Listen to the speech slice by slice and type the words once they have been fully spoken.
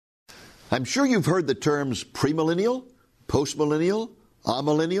I'm sure you've heard the terms premillennial, postmillennial,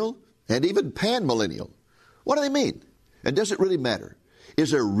 amillennial, and even panmillennial. What do they mean? And does it really matter?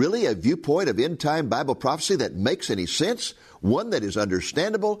 Is there really a viewpoint of end-time Bible prophecy that makes any sense? One that is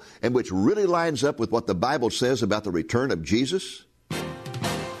understandable and which really lines up with what the Bible says about the return of Jesus?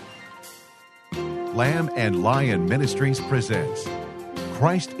 Lamb and Lion Ministries presents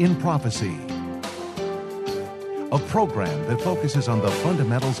Christ in Prophecy, a program that focuses on the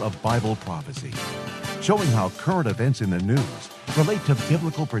fundamentals of Bible prophecy, showing how current events in the news relate to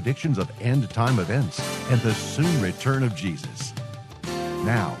biblical predictions of end-time events and the soon return of Jesus.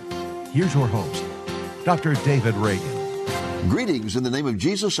 Now, here's your host, Dr. David Reagan. Greetings in the name of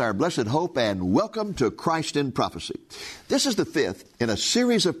Jesus, our blessed hope, and welcome to Christ in Prophecy. This is the fifth in a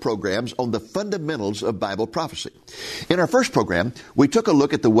series of programs on the fundamentals of Bible prophecy. In our first program, we took a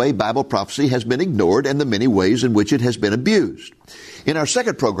look at the way Bible prophecy has been ignored and the many ways in which it has been abused. In our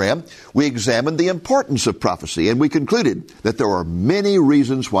second program, we examined the importance of prophecy, and we concluded that there are many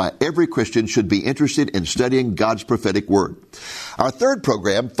reasons why every Christian should be interested in studying God's prophetic word. Our third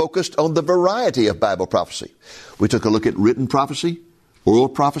program focused on the variety of Bible prophecy. We took a look at written prophecy, oral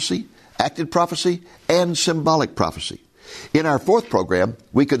prophecy, acted prophecy, and symbolic prophecy. In our fourth program,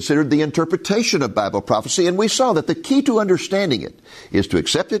 we considered the interpretation of Bible prophecy, and we saw that the key to understanding it is to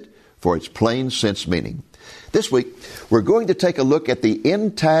accept it for its plain sense meaning. This week, we're going to take a look at the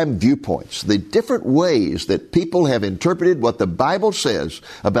end-time viewpoints, the different ways that people have interpreted what the Bible says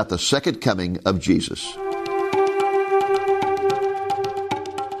about the second coming of Jesus.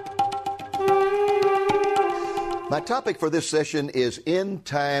 My topic for this session is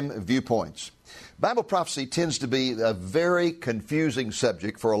end-time viewpoints. Bible prophecy tends to be a very confusing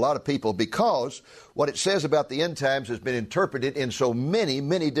subject for a lot of people because what it says about the end times has been interpreted in so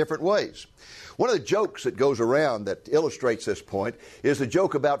many different ways. One of the jokes that goes around that illustrates this point is the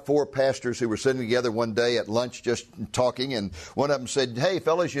joke about four pastors who were sitting together one day at lunch just talking, and one of them said, "Hey,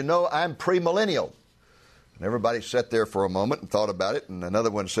 fellas, you know, I'm premillennial." And everybody sat there for a moment and thought about it, and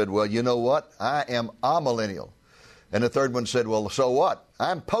another one said, "Well, you know what? I am amillennial." And the third one said, "Well, so what?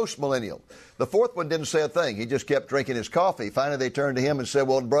 I'm postmillennial." The fourth one didn't say a thing. He just kept drinking his coffee. Finally, they turned to him and said,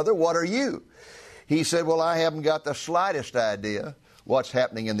 "Well, brother, what are you?" He said, "Well, I haven't got the slightest idea what's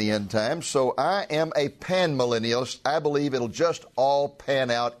happening in the end times, so I am a panmillennialist. I believe it'll just all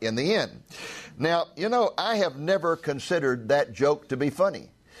pan out in the end." Now, you know, I have never considered that joke to be funny.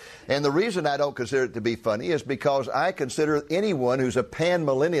 And the reason I don't consider it to be funny is because I consider anyone who's a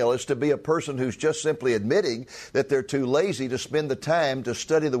panmillennialist to be a person who's just simply admitting that they're too lazy to spend the time to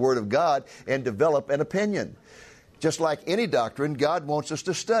study the Word of God and develop an opinion. Just like any doctrine, God wants us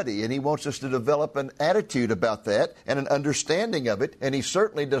to study, and He wants us to develop an attitude about that and an understanding of it, and He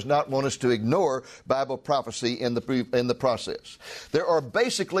certainly does not want us to ignore Bible prophecy in the process. There are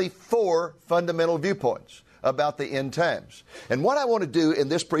basically four fundamental viewpoints about the end times. And what I want to do in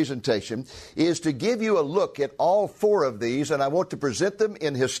this presentation is to give you a look at all four of these, and I want to present them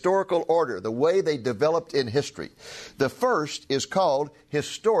in historical order, the way they developed in history. The first is called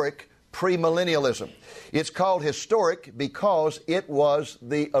historic premillennialism. It's called historic because it was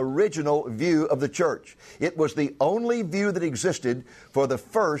the original view of the church. It was the only view that existed for the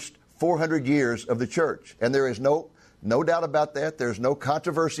first 400 years of the church. And there is no doubt about that. There's no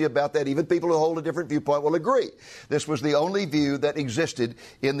controversy about that. Even people who hold a different viewpoint will agree. This was the only view that existed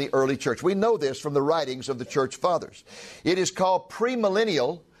in the early church. We know this from the writings of the church fathers. It is called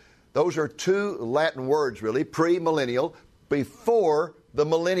premillennial. Those are two Latin words, really. Premillennial, before the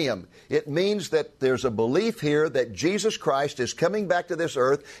millennium. It means that there's a belief here that Jesus Christ is coming back to this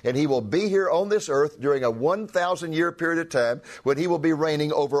earth, and He will be here on this earth during a 1,000-year period of time when He will be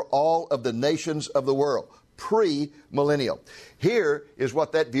reigning over all of the nations of the world. Pre-millennial. Here is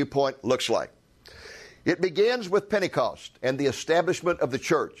what that viewpoint looks like. It begins with Pentecost and the establishment of the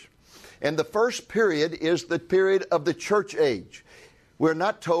church. And the first period is the period of the church age. We're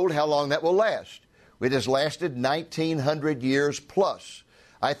not told how long that will last. It has lasted 1,900 years plus.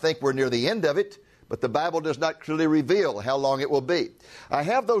 I think we're near the end of it, but the Bible does not clearly reveal how long it will be. I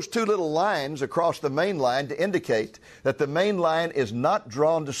have those two little lines across the main line to indicate that the main line is not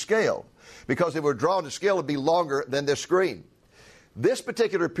drawn to scale, because if it were drawn to scale, it would be longer than this screen. This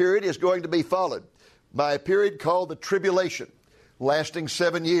particular period is going to be followed by a period called the tribulation, lasting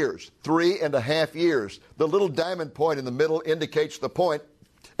 7 years, 3.5 years. The little diamond point in the middle indicates the point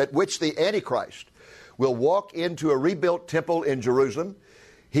at which the Antichrist will walk into a rebuilt temple in Jerusalem.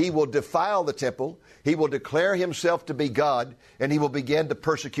 He will defile the temple. He will declare himself to be God, and he will begin to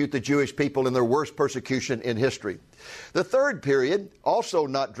persecute the Jewish people in their worst persecution in history. The third period, also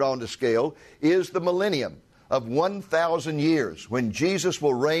not drawn to scale, is the millennium. of 1,000 years when Jesus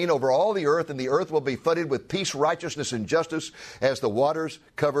will reign over all the earth, and the earth will be flooded with peace, righteousness, and justice as the waters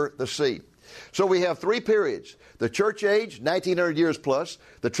cover the sea. So we have three periods: the church age, 1900 years plus;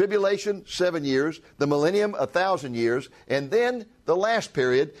 the tribulation, 7 years; the millennium, 1,000 years; and then the last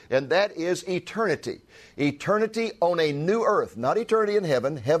period, and that is eternity. Eternity on a new earth, not eternity in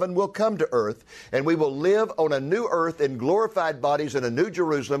heaven. Heaven will come to earth, and we will live on a new earth in glorified bodies in a new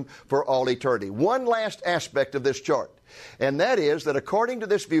Jerusalem for all eternity. One last aspect of this chart, and that is that according to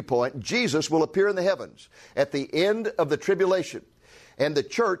this viewpoint, Jesus will appear in the heavens at the end of the tribulation, and the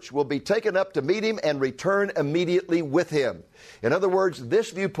church will be taken up to meet him and return immediately with him. In other words, this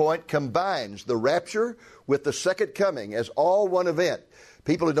viewpoint combines the rapture with the second coming as all one event.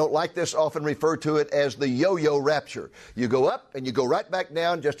 People who don't like this often refer to it as the yo-yo rapture. You go up and you go right back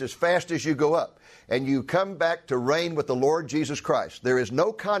down just as fast as you go up, and you come back to reign with the Lord Jesus Christ. There is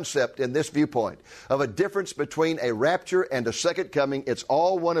no concept in this viewpoint of a difference between a rapture and a second coming. It's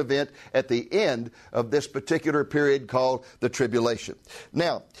all one event at the end of this particular period called the tribulation.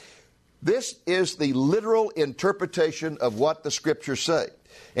 Now, this is the literal interpretation of what the Scriptures say.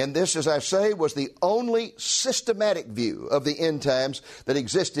 And this, as I say, was the only systematic view of the end times that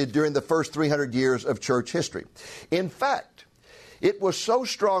existed during the first 300 years of church history. In fact, it was so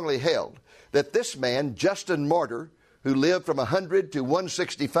strongly held that this man, Justin Martyr, who lived from 100 to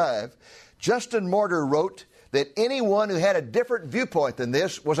 165, Justin Martyr wrote that anyone who had a different viewpoint than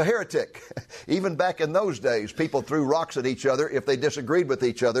this was a heretic. Even back in those days, people threw rocks at each other if they disagreed with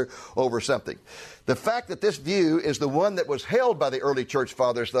each other over something. The fact that this view is the one that was held by the early church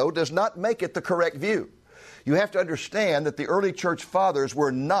fathers, though, does not make it the correct view. You have to understand that the early church fathers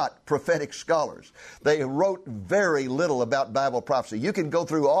were not prophetic scholars. They wrote very little about Bible prophecy. You can go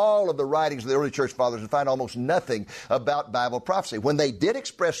through all of the writings of the early church fathers and find almost nothing about Bible prophecy. When they did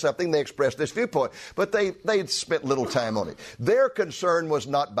express something, they expressed this viewpoint, but they spent little time on it. Their concern was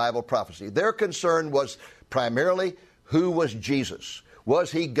not Bible prophecy. Their concern was primarily, who was Jesus?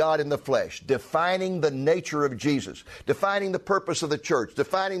 Was he God in the flesh? Defining the nature of Jesus, defining the purpose of the church,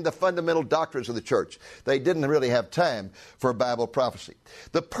 defining the fundamental doctrines of the church. They didn't really have time for Bible prophecy.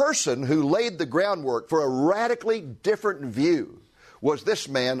 The person who laid the groundwork for a radically different view was this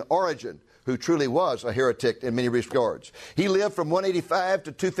man, Origen, who truly was a heretic in many regards. He lived from 185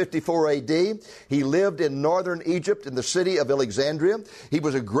 to 254 A.D. He lived in northern Egypt in the city of Alexandria. He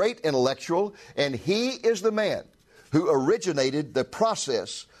was a great intellectual, and he is the man who originated the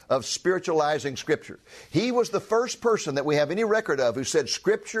process of spiritualizing Scripture. He was the first person that we have any record of who said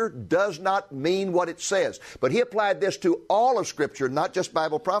Scripture does not mean what it says. But he applied this to all of Scripture, not just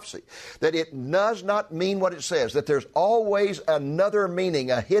Bible prophecy. That it does not mean what it says, that there's always another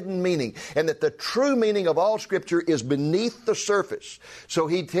meaning, a hidden meaning, and that the true meaning of all Scripture is beneath the surface. So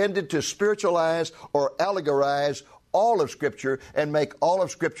he tended to spiritualize or allegorize all of Scripture and make all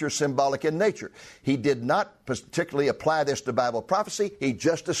of Scripture symbolic in nature. He did not particularly apply this to Bible prophecy. He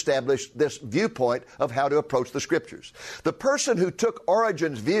just established this viewpoint of how to approach the Scriptures. The person who took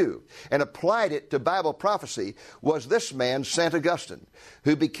Origen's view and applied it to Bible prophecy was this man, St. Augustine,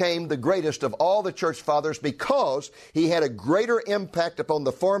 who became the greatest of all the church fathers because he had a greater impact upon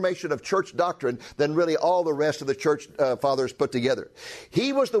the formation of church doctrine than really all the rest of the church fathers put together.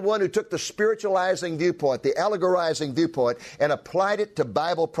 He was the one who took the spiritualizing viewpoint, the allegorizing viewpoint, and applied it to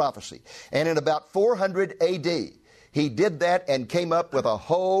Bible prophecy. And in about 400 A.D., he did that and came up with a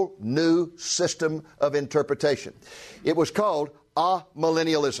whole new system of interpretation. It was called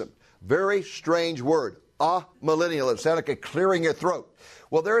amillennialism. Very strange word, amillennialism. Sound like a clearing your throat.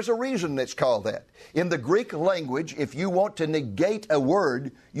 Well, there is a reason it's called that. In the Greek language, if you want to negate a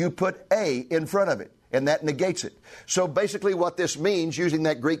word, you put a in front of it, and that negates it. So basically what this means, using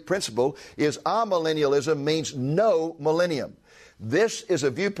that Greek principle, is amillennialism means no millennium. This is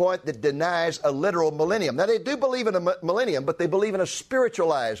a viewpoint that denies a literal millennium. Now, they do believe in a millennium, but they believe in a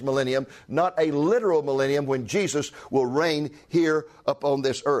spiritualized millennium, not a literal millennium when Jesus will reign here upon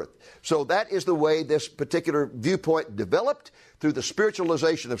this earth. So that is the way this particular viewpoint developed, through the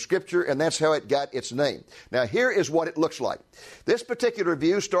spiritualization of Scripture, and that's how it got its name. Now, here is what it looks like. This particular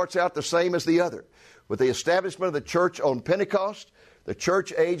view starts out the same as the other, with the establishment of the church on Pentecost, the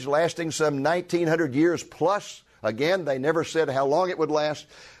church age lasting some 1900 years plus. Again, they never said how long it would last.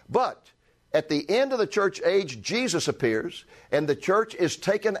 But at the end of the church age, Jesus appears, and the church is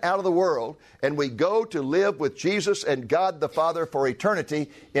taken out of the world, and we go to live with Jesus and God the Father for eternity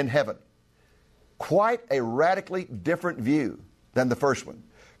in heaven. Quite a radically different view than the first one,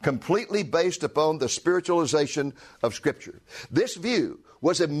 completely based upon the spiritualization of Scripture. This view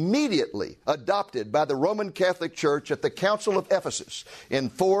was immediately adopted by the Roman Catholic Church at the Council of Ephesus in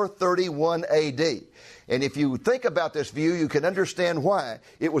 431 A.D. And if you think about this view, you can understand why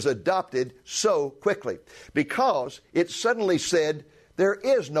it was adopted so quickly. Because it suddenly said, there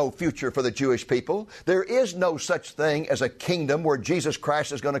is no future for the Jewish people. There is no such thing as a kingdom where Jesus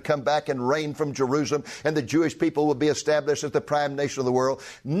Christ is going to come back and reign from Jerusalem and the Jewish people will be established as the prime nation of the world.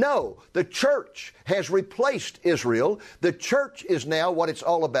 No, the church has replaced Israel. The church is now what it's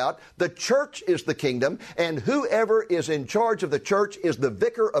all about. The church is the kingdom, and whoever is in charge of the church is the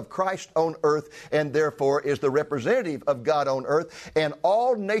vicar of Christ on earth, and therefore is the representative of God on earth. And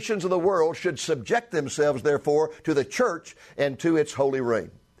all nations of the world should subject themselves, therefore, to the church and to its holy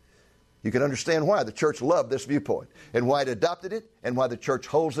reign. You can understand why the church loved this viewpoint and why it adopted it and why the church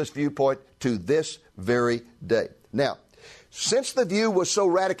holds this viewpoint to this very day. Now, since the view was so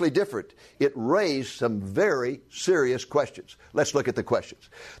radically different, it raised some very serious questions. Let's look at the questions.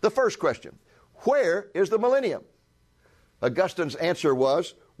 The first question, where is the millennium? Augustine's answer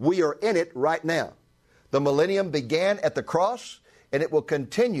was, we are in it right now. The millennium began at the cross, and it will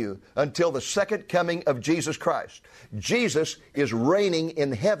continue until the second coming of Jesus Christ. Jesus is reigning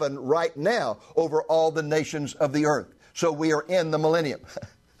in heaven right now over all the nations of the earth. So we are in the millennium.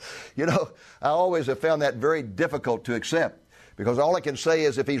 You know, I always have found that very difficult to accept, because all I can say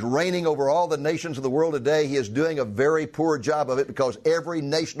is if he's reigning over all the nations of the world today, he is doing a very poor job of it, because every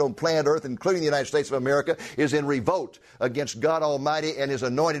nation on planet Earth, including the United States of America, is in revolt against God Almighty and His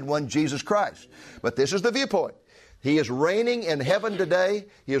anointed one, Jesus Christ. But this is the viewpoint. He is reigning in heaven today.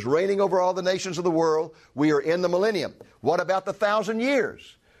 He is reigning over all the nations of the world. We are in the millennium. What about the 1,000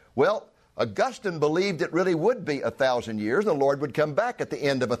 years? Well, Augustine believed it really would be 1,000 years. The Lord would come back at the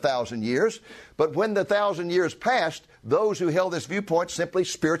end of 1,000 years. But when the 1,000 years passed, those who held this viewpoint simply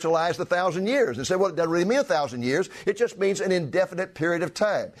spiritualized the 1,000 years and said, well, it doesn't really mean 1,000 years. It just means an indefinite period of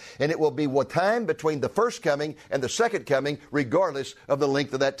time. And it will be what time between the first coming and the second coming, regardless of the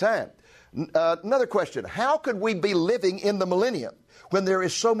length of that time. Another question, how could we be living in the millennium when there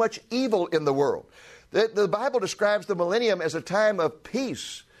is so much evil in the world? The Bible describes the millennium as a time of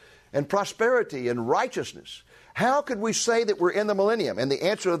peace and prosperity and righteousness. How could we say that we're in the millennium? And the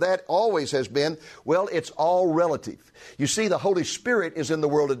answer to that always has been, well, it's all relative. You see, the Holy Spirit is in the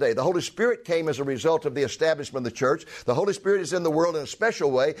world today. The Holy Spirit came as a result of the establishment of the church. The Holy Spirit is in the world in a special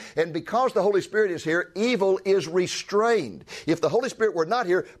way. And because the Holy Spirit is here, evil is restrained. If the Holy Spirit were not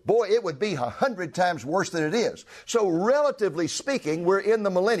here, boy, it would be 100 times worse than it is. So relatively speaking, we're in the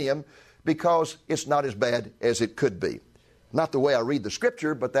millennium because it's not as bad as it could be. Not the way I read the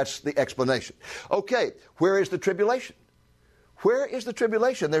Scripture, but that's the explanation. Okay, where is the tribulation? Where is the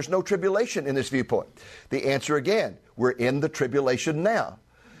tribulation? There's no tribulation in this viewpoint. The answer again, we're in the tribulation now.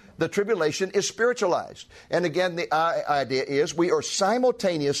 The tribulation is spiritualized. And again, the idea is we are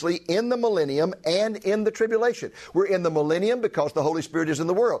simultaneously in the millennium and in the tribulation. We're in the millennium because the Holy Spirit is in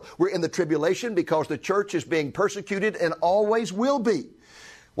the world. We're in the tribulation because the church is being persecuted and always will be.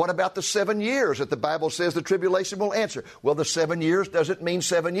 What about the 7 years that the Bible says the tribulation will answer? Well, the 7 years doesn't mean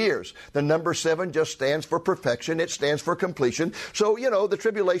 7 years. The number 7 just stands for perfection. It stands for completion. So, you know, the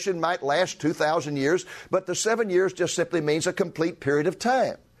tribulation might last 2,000 years, but the 7 years just simply means a complete period of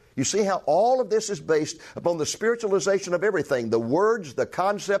time. You see how all of this is based upon the spiritualization of everything. The words, the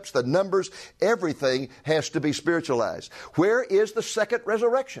concepts, the numbers, everything has to be spiritualized. Where is the second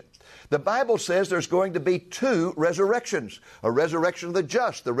resurrection? The Bible says there's going to be 2 resurrections. A resurrection of the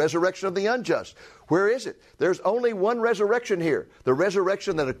just, the resurrection of the unjust. Where is it? There's only one resurrection here. The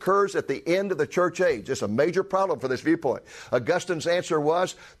resurrection that occurs at the end of the church age. It's a major problem for this viewpoint. Augustine's answer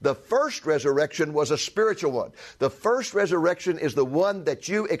was, the first resurrection was a spiritual one. The first resurrection is the one that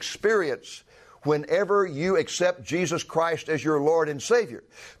you experience whenever you accept Jesus Christ as your Lord and Savior.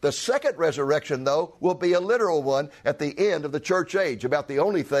 The second resurrection, though, will be a literal one at the end of the church age, about the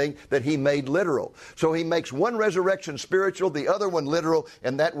only thing that He made literal. So He makes one resurrection spiritual, the other one literal,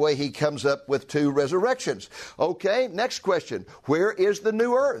 and that way He comes up with 2 resurrections. Okay, next question. Where is the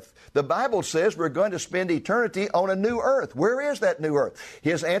new earth? The Bible says we're going to spend eternity on a new earth. Where is that new earth?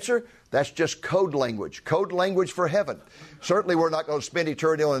 His answer, that's just code language for heaven. Certainly we're not going to spend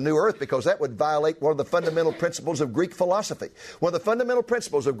eternity on a new earth, because that would violate one of the fundamental principles of Greek philosophy. One of the fundamental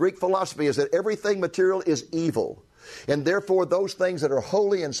principles of Greek philosophy is that everything material is evil. And therefore, those things that are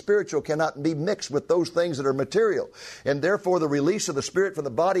holy and spiritual cannot be mixed with those things that are material. And therefore, the release of the spirit from the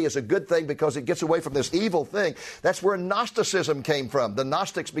body is a good thing because it gets away from this evil thing. That's where Gnosticism came from. The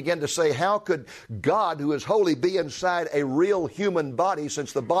Gnostics began to say, how could God, who is holy, be inside a real human body,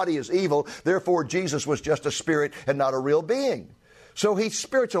 since the body is evil? Therefore, Jesus was just a spirit and not a real being. So he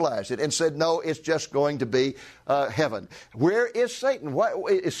spiritualized it and said, no, it's just going to be heaven. Where is Satan?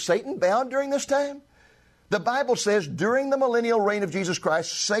 Is Satan bound during this time? The Bible says during the millennial reign of Jesus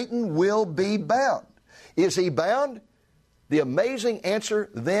Christ, Satan will be bound. Is he bound? The amazing answer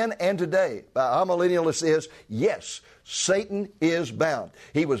then and today by amillennialists is yes, Satan is bound.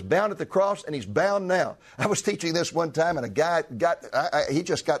 He was bound at the cross and he's bound now. I was teaching this one time and a guy he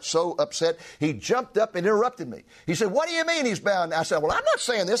just got so upset. He jumped up and interrupted me. He said, "What do you mean he's bound?" I said, "Well, I'm not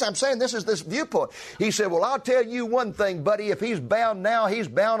saying this. I'm saying this is this viewpoint." He said, "Well, I'll tell you one thing, buddy. If he's bound now, he's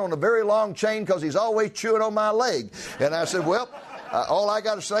bound on a very long chain because he's always chewing on my leg." And I said, "Well, all I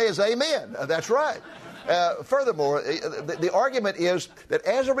got to say is amen." That's right. Furthermore, the argument is that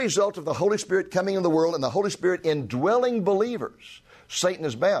as a result of the Holy Spirit coming in the world and the Holy Spirit indwelling believers, Satan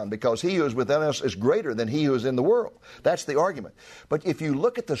is bound because he who is within us is greater than he who is in the world. That's the argument. But if you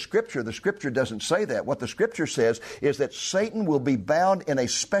look at the Scripture doesn't say that. What the Scripture says is that Satan will be bound in a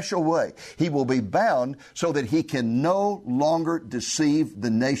special way. He will be bound so that he can no longer deceive the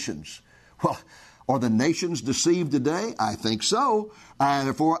nations. Well, are the nations deceived today? I think so.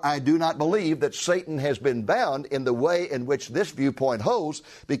 Therefore, I do not believe that Satan has been bound in the way in which this viewpoint holds,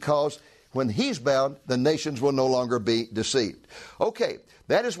 because when he's bound, the nations will no longer be deceived. Okay,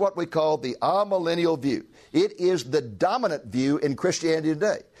 that is what we call the amillennial view. It is the dominant view in Christianity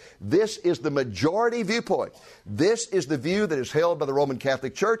today. This is the majority viewpoint. This is the view that is held by the Roman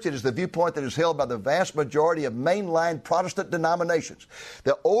Catholic Church. It is the viewpoint that is held by the vast majority of mainline Protestant denominations.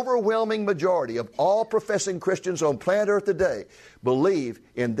 The overwhelming majority of all professing Christians on planet Earth today believe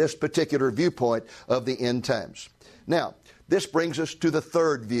in this particular viewpoint of the end times. Now, this brings us to the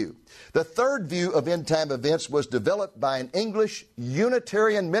third view. The third view of end-time events was developed by an English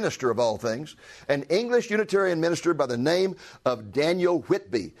Unitarian minister, of all things, an English Unitarian minister by the name of Daniel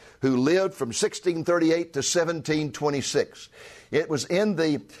Whitby, who lived from 1638 to 1726. It was in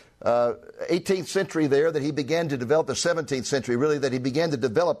the 18th century there that he began to develop, the 17th century really, that he began to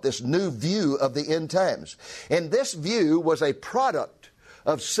develop this new view of the end times. And this view was a product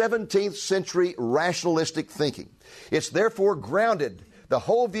of 17th century rationalistic thinking. It's therefore grounded, the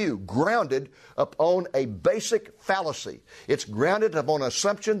whole view grounded upon a basic fallacy. It's grounded upon an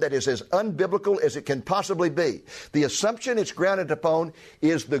assumption that is as unbiblical as it can possibly be. The assumption it's grounded upon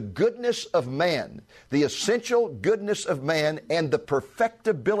is the goodness of man, the essential goodness of man, and the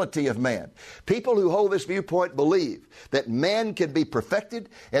perfectibility of man. People who hold this viewpoint believe that man can be perfected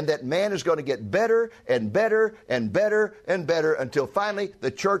and that man is going to get better and better and better and better until finally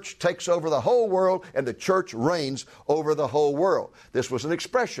the church takes over the whole world and the church reigns over the whole world. This was an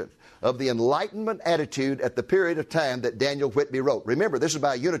expression of the Enlightenment attitude at the period of time that Daniel Whitby wrote. Remember, this is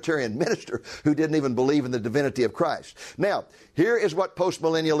by a Unitarian minister who didn't even believe in the divinity of Christ. Now, here is what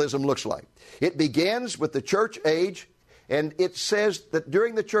postmillennialism looks like. It begins with the church age, and it says that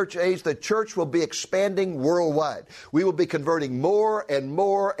during the church age, the church will be expanding worldwide. We will be converting more and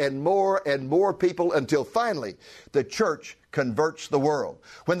more and more and more people until finally the church converts the world.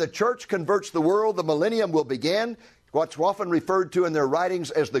 When the church converts the world, the millennium will begin. What's often referred to in their writings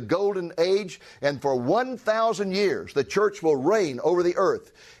as the Golden Age, and for 1,000 years the church will reign over the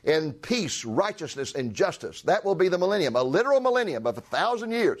earth in peace, righteousness, and justice. That will be the millennium, a literal millennium of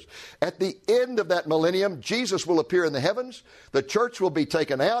 1,000 years. At the end of that millennium, Jesus will appear in the heavens, the church will be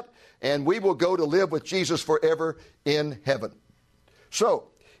taken out, and we will go to live with Jesus forever in heaven. So,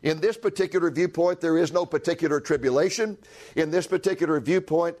 in this particular viewpoint, there is no particular tribulation. In this particular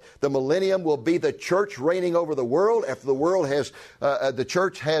viewpoint, the millennium will be the church reigning over the world after the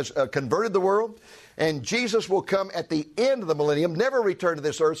church has converted the world. And Jesus will come at the end of the millennium, never return to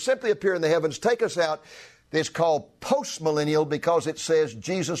this earth, simply appear in the heavens, take us out. It's called postmillennial because it says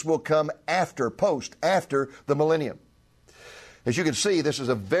Jesus will come after the millennium. As you can see, this is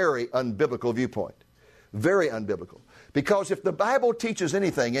a very unbiblical viewpoint. Very unbiblical. Because if the Bible teaches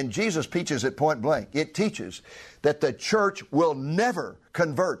anything, and Jesus teaches it point blank, it teaches that the church will never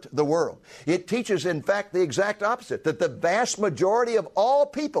convert the world. It teaches, in fact, the exact opposite, that the vast majority of all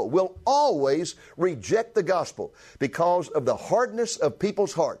people will always reject the gospel because of the hardness of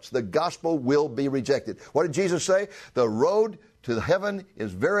people's hearts. The gospel will be rejected. What did Jesus say? The road to heaven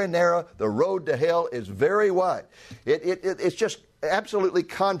is very narrow. The road to hell is very wide. It's just absolutely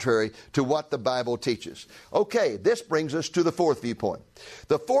contrary to what the Bible teaches. Okay, this brings us to the fourth viewpoint.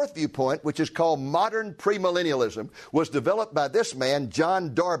 The fourth viewpoint, which is called modern premillennialism, was developed by this man,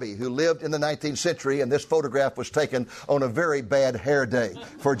 John Darby, who lived in the 19th century, and this photograph was taken on a very bad hair day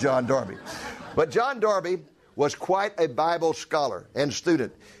for John Darby. But John Darby was quite a Bible scholar and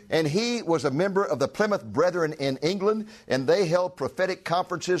student. And he was a member of the Plymouth Brethren in England, and they held prophetic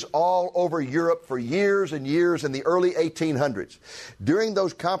conferences all over Europe for years and years in the early 1800s. During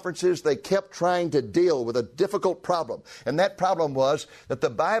those conferences, they kept trying to deal with a difficult problem. And that problem was that the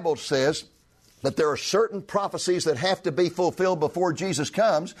Bible says that there are certain prophecies that have to be fulfilled before Jesus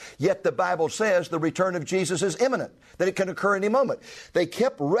comes, yet the Bible says the return of Jesus is imminent, that it can occur any moment. They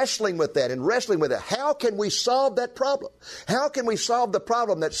kept wrestling with that and wrestling with it. How can we solve that problem? How can we solve the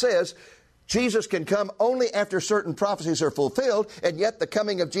problem that says Jesus can come only after certain prophecies are fulfilled, and yet the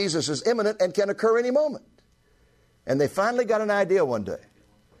coming of Jesus is imminent and can occur any moment? And they finally got an idea one day,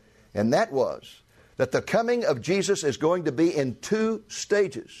 and that was that the coming of Jesus is going to be in two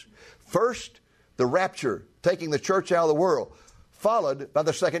stages. First, the rapture, taking the church out of the world, followed by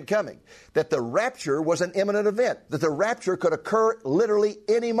the second coming. That the rapture was an imminent event, that the rapture could occur literally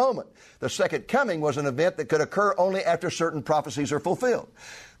any moment. The second coming was an event that could occur only after certain prophecies are fulfilled.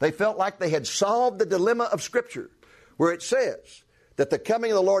 They felt like they had solved the dilemma of Scripture, where it says that the coming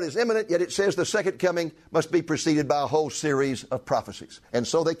of the Lord is imminent, yet it says the second coming must be preceded by a whole series of prophecies. And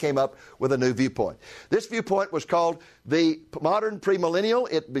so they came up with a new viewpoint. This viewpoint was called the modern premillennial.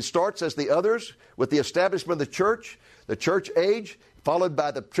 It starts as the others with the establishment of the church age, followed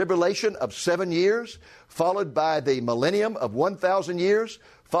by the tribulation of 7 years, followed by the millennium of 1,000 years,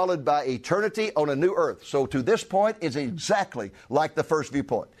 followed by eternity on a new earth. So to this point is exactly like the first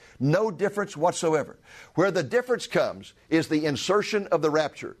viewpoint. No difference whatsoever. Where the difference comes is the insertion of the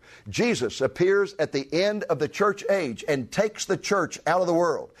rapture. Jesus appears at the end of the church age and takes the church out of the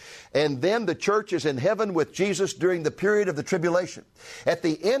world. And then the church is in heaven with Jesus during the period of the tribulation. At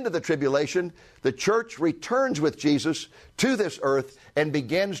the end of the tribulation, the church returns with Jesus to this earth and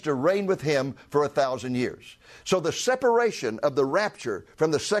begins to reign with him for 1,000 years. So the separation of the rapture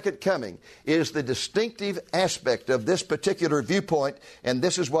from the second coming is the distinctive aspect of this particular viewpoint, and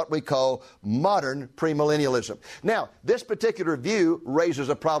this is what we call modern premillennialism. Now, this particular view raises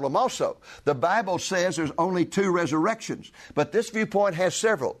a problem also. The Bible says there's only two resurrections, but this viewpoint has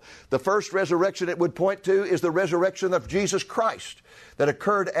several. The first resurrection it would point to is the resurrection of Jesus Christ that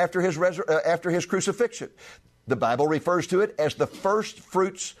occurred after his crucifixion. The Bible refers to it as the first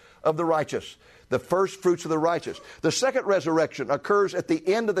fruits of the righteous. The first fruits of the righteous. The second resurrection occurs at the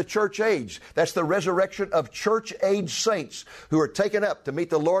end of the church age. That's the resurrection of church age saints who are taken up to meet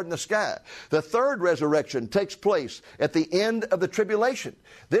the Lord in the sky. The third resurrection takes place at the end of the tribulation.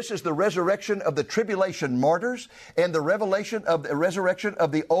 This is the resurrection of the tribulation martyrs and the resurrection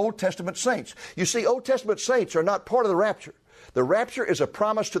of the Old Testament saints. You see, Old Testament saints are not part of the rapture. The rapture is a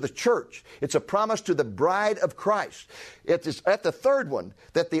promise to the church. It's a promise to the bride of Christ. It is at the third one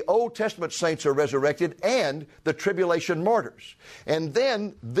that the Old Testament saints are resurrected and the tribulation martyrs. And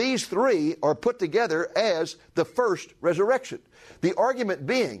then these three are put together as the first resurrection. The argument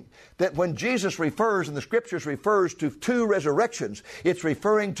being that when Jesus refers, and the Scriptures refers to two resurrections, it's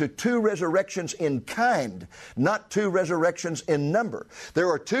referring to two resurrections in kind, not two resurrections in number. There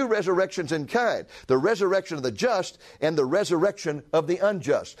are two resurrections in kind, the resurrection of the just and the resurrection of the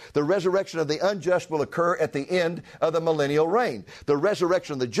unjust. The resurrection of the unjust will occur at the end of the millennial reign. The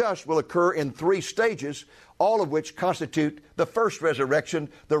resurrection of the just will occur in three stages, all of which constitute the first resurrection,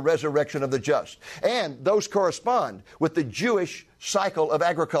 the resurrection of the just. And those correspond with the Jewish cycle of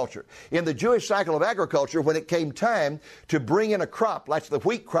agriculture. In the Jewish cycle of agriculture, when it came time to bring in a crop, like the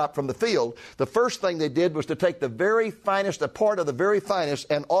wheat crop from the field, the first thing they did was to take the very finest, a part of the very finest,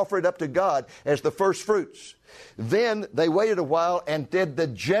 and offer it up to God as the first fruits. Then they waited a while and did the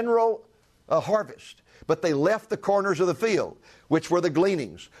general harvest. But they left the corners of the field, which were the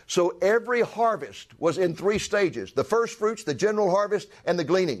gleanings. So every harvest was in three stages. The first fruits, the general harvest, and the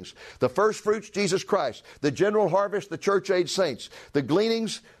gleanings. The first fruits, Jesus Christ. The general harvest, the church age saints. The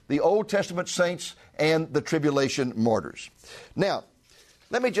gleanings, the Old Testament saints, and the tribulation martyrs. Now,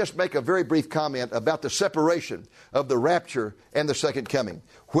 let me just make a very brief comment about the separation of the rapture and the second coming.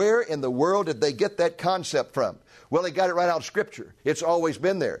 Where in the world did they get that concept from? Well, they got it right out of Scripture. It's always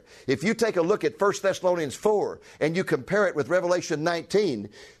been there. If you take a look at 1 Thessalonians 4 and you compare it with Revelation 19,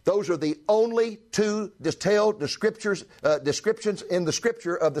 those are the only two detailed descriptions in the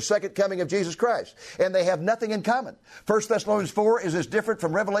Scripture of the second coming of Jesus Christ. And they have nothing in common. 1 Thessalonians 4 is as different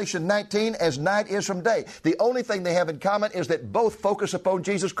from Revelation 19 as night is from day. The only thing they have in common is that both focus upon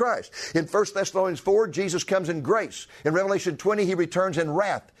Jesus Christ. In 1 Thessalonians 4, Jesus comes in grace. In Revelation 20, he returns in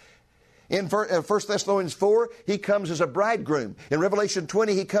wrath. In 1 Thessalonians 4, he comes as a bridegroom. In Revelation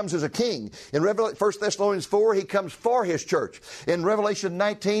 20, he comes as a king. In 1 Thessalonians 4, he comes for his church. In Revelation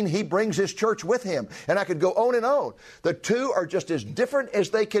 19, he brings his church with him. And I could go on and on. The two are just as different as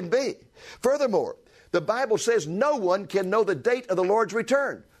they can be. Furthermore, the Bible says no one can know the date of the Lord's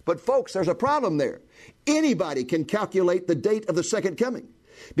return. But folks, there's a problem there. Anybody can calculate the date of the second coming,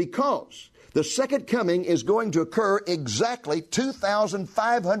 because The second coming is going to occur exactly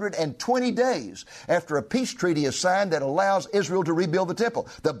 2,520 days after a peace treaty is signed that allows Israel to rebuild the temple.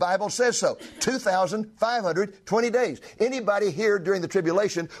 The Bible says so. 2,520 days. Anybody here during the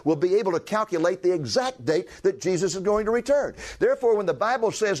tribulation will be able to calculate the exact date that Jesus is going to return. Therefore, when the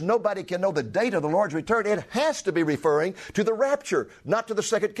Bible says nobody can know the date of the Lord's return, it has to be referring to the rapture, not to the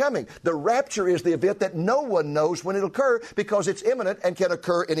second coming. The rapture is the event that no one knows when it'll occur because it's imminent and can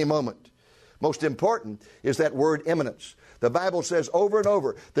occur any moment. Most important is that word imminence. The Bible says over and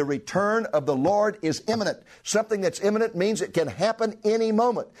over, the return of the Lord is imminent. Something that's imminent means it can happen any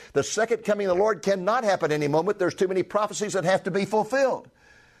moment. The second coming of the Lord cannot happen any moment. There's too many prophecies that have to be fulfilled.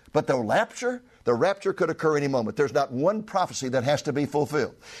 But the rapture could occur any moment. There's not one prophecy that has to be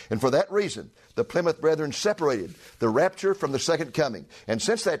fulfilled. And for that reason, the Plymouth Brethren separated the rapture from the second coming. And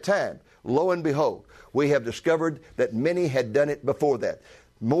since that time, lo and behold, we have discovered that many had done it before that.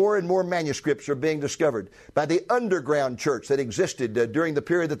 More and more manuscripts are being discovered by the underground church that existed during the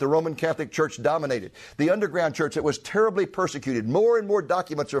period that the Roman Catholic Church dominated. The underground church that was terribly persecuted. More and more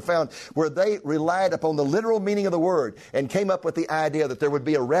documents are found where they relied upon the literal meaning of the word and came up with the idea that there would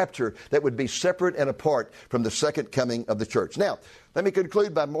be a rapture that would be separate and apart from the second coming of the church. Now, let me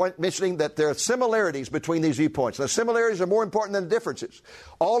conclude by mentioning that there are similarities between these viewpoints. The similarities are more important than the differences.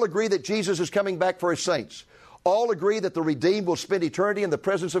 All agree that Jesus is coming back for his saints. All agree that the redeemed will spend eternity in the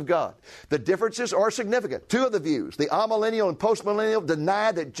presence of God. The differences are significant. Two of the views, the amillennial and postmillennial,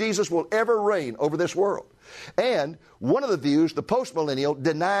 deny that Jesus will ever reign over this world. And one of the views, the postmillennial,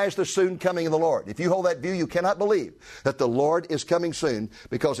 denies the soon coming of the Lord. If you hold that view, you cannot believe that the Lord is coming soon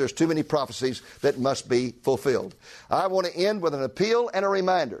because there's too many prophecies that must be fulfilled. I want to end with an appeal and a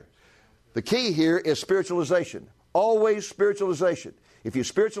reminder. The key here is spiritualization. Always spiritualization. If you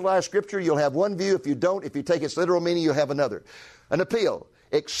spiritualize Scripture, you'll have one view. If you don't, if you take its literal meaning, you'll have another. An appeal.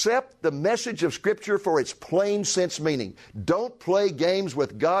 Accept the message of Scripture for its plain sense meaning. Don't play games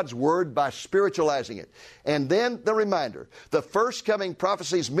with God's Word by spiritualizing it. And then the reminder. The first coming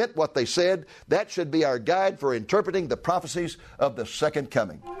prophecies meant what they said. That should be our guide for interpreting the prophecies of the second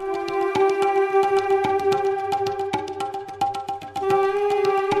coming.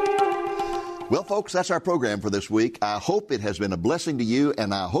 Well, folks, that's our program for this week. I hope it has been a blessing to you,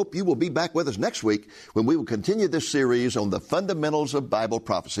 and I hope you will be back with us next week when we will continue this series on the fundamentals of Bible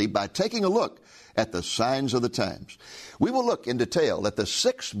prophecy by taking a look at the signs of the times. We will look in detail at the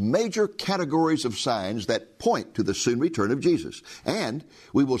 6 major categories of signs that point to the soon return of Jesus. And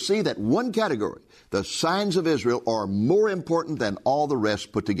we will see that one category, the signs of Israel, are more important than all the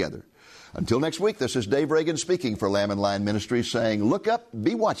rest put together. Until next week, this is Dave Reagan speaking for Lamb and Lion Ministries, saying, look up,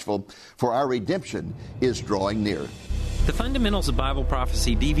 be watchful, for our redemption is drawing near. The Fundamentals of Bible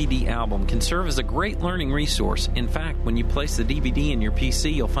Prophecy DVD album can serve as a great learning resource. In fact, when you place the DVD in your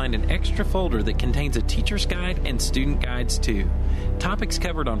PC, you'll find an extra folder that contains a teacher's guide and student guides too. Topics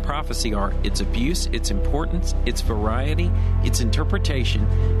covered on prophecy are its abuse, its importance, its variety, its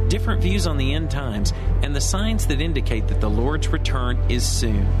interpretation, different views on the end times, and the signs that indicate that the Lord's return is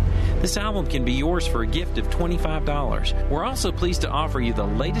soon. This album can be yours for a gift of $25. We're also pleased to offer you the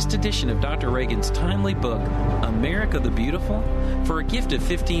latest edition of Dr. Reagan's timely book, America the Beautiful, for a gift of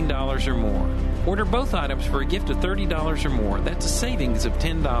 $15 or more. Order both items for a gift of $30 or more. That's a savings of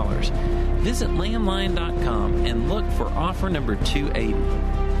 $10. Visit landline.com and look for offer number 280.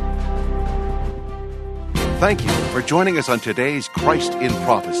 Thank you for joining us on today's Christ in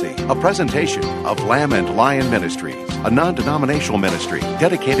Prophecy, a presentation of Lamb and Lion Ministries, a non-denominational ministry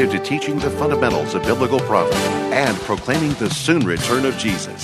dedicated to teaching the fundamentals of biblical prophecy and proclaiming the soon return of Jesus.